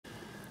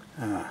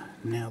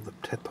Now the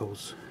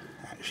tadpoles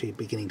actually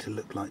beginning to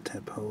look like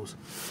tadpoles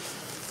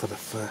for the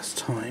first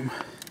time.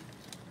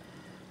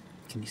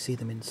 Can you see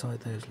them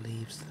inside those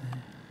leaves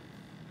there?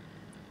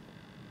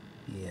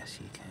 Yes,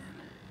 you can.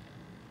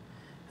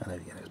 Oh, there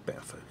we go, that's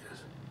better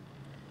focus.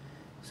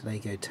 So there you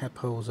go,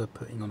 tadpoles are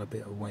putting on a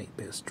bit of weight,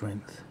 bit of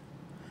strength,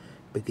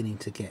 beginning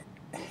to get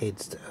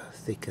heads that are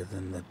thicker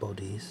than their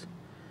bodies.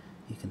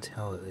 You can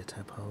tell that they're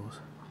tadpoles.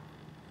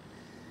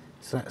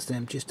 So that's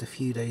them, just a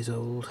few days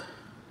old.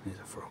 There's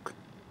a frog.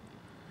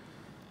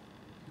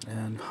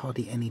 And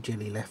hardly any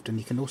jelly left, and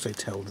you can also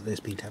tell that there's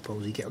been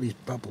tadpoles. You get all these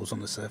bubbles on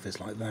the surface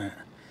like that.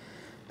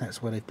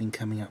 That's where they've been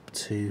coming up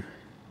to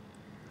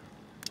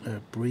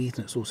breathe,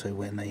 and it's also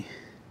when they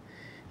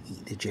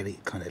eat the jelly,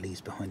 it kind of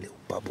leaves behind little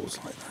bubbles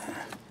like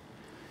that.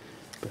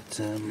 But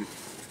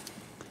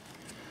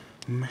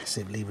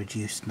massively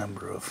reduced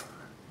number of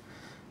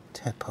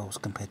tadpoles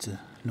compared to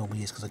normal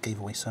years, because I gave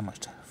away so much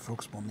to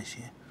frog spawn this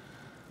year.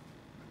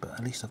 But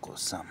at least I've got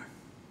some.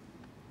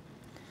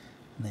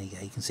 And there you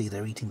go, you can see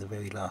they're eating the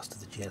very last of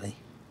the jelly.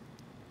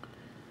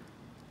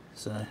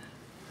 So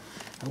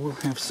I will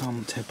have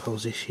some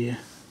tadpoles this year,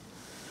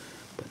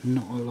 but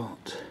not a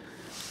lot.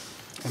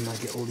 And I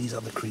get all these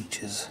other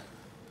creatures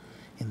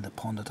in the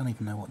pond. I don't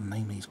even know what the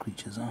name of these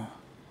creatures are.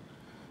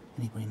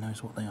 Anybody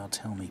knows what they are,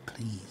 tell me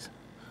please.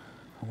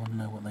 I want to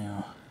know what they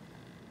are.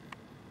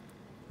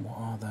 What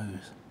are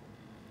those?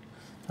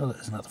 Oh look,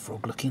 there's another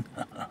frog looking.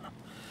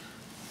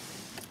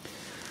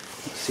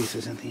 Let's see if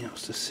there's anything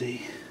else to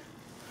see.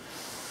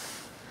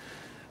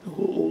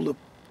 All the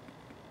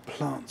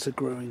plants are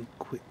growing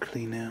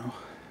quickly now.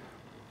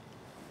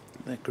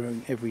 They're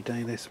growing every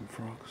day. There's some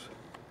frogs.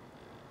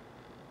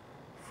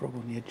 Frog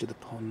on the edge of the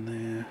pond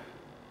there.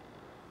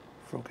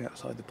 Frog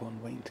outside the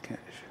pond waiting to catch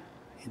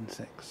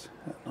insects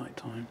at night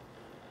time.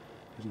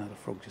 There's another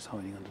frog just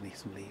hiding underneath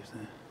some leaves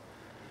there.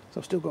 So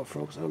I've still got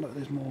frogs. Oh look,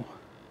 there's more.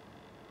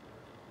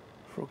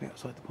 Frog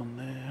outside the pond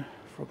there.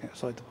 Frog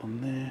outside the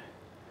pond there.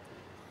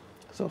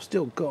 So I've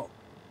still got,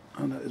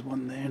 oh no, there's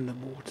one there in the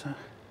water.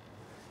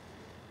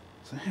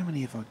 So how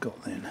many have I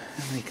got then?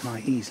 How many can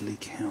I easily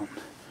count?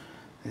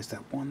 There's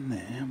that one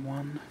there,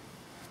 1,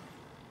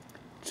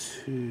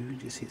 2,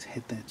 do you see its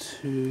head there?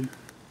 2,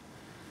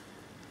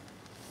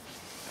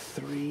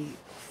 3,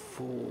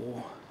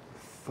 4,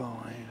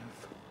 5,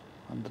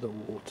 under the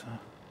water,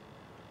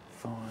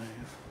 5,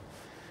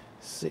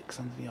 6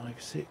 under the ivy,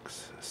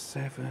 6,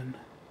 7,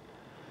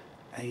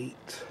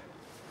 8.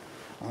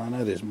 I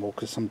know there's more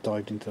because some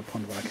dived into the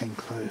pond when I came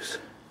close.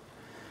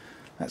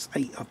 That's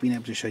 8 I've been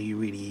able to show you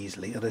really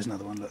easily. Oh, there's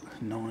another one,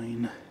 look,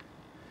 9.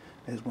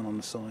 There's one on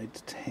the side,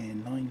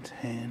 10, 9,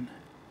 10.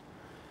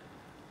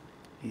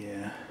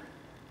 Yeah.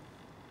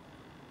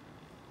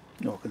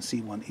 Oh, I can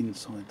see one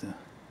inside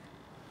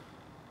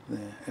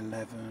there,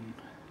 11.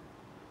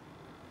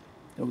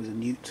 Oh, there's a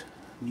newt.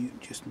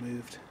 Newt just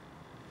moved.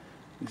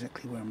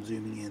 Exactly where I'm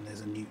zooming in,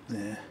 there's a newt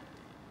there.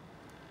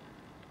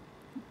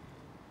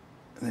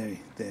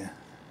 There,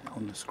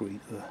 on the screen.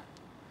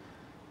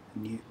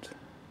 Newt.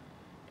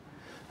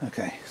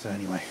 Okay, so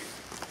anyway,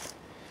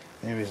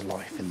 there is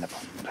life in the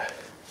pond.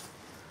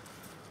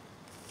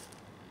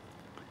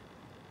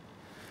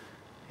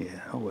 Yeah,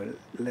 oh well,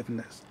 11,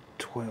 that's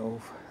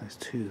 12, there's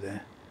 2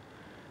 there.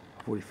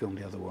 I've already filmed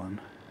the other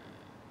one.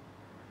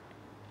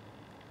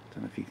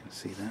 Don't know if you can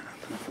see that, I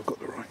don't know if I've got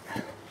the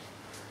right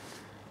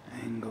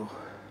angle.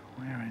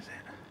 Where is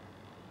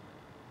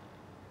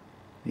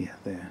it? Yeah,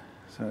 there.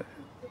 So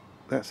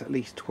that's at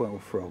least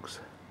 12 frogs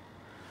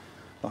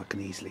I can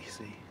easily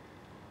see.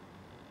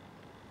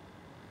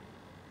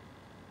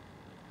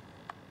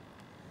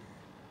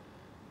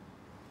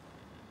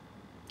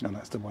 And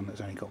that's the one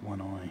that's only got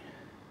one eye.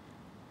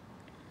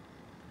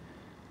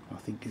 I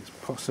think it's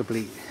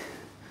possibly,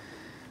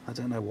 I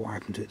don't know what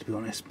happened to it to be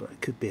honest, but it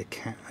could be a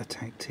cat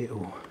attacked it,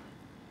 or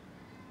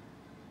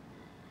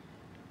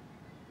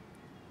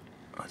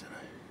I don't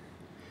know.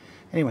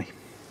 Anyway,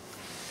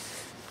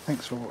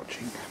 thanks for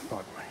watching.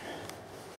 Bye.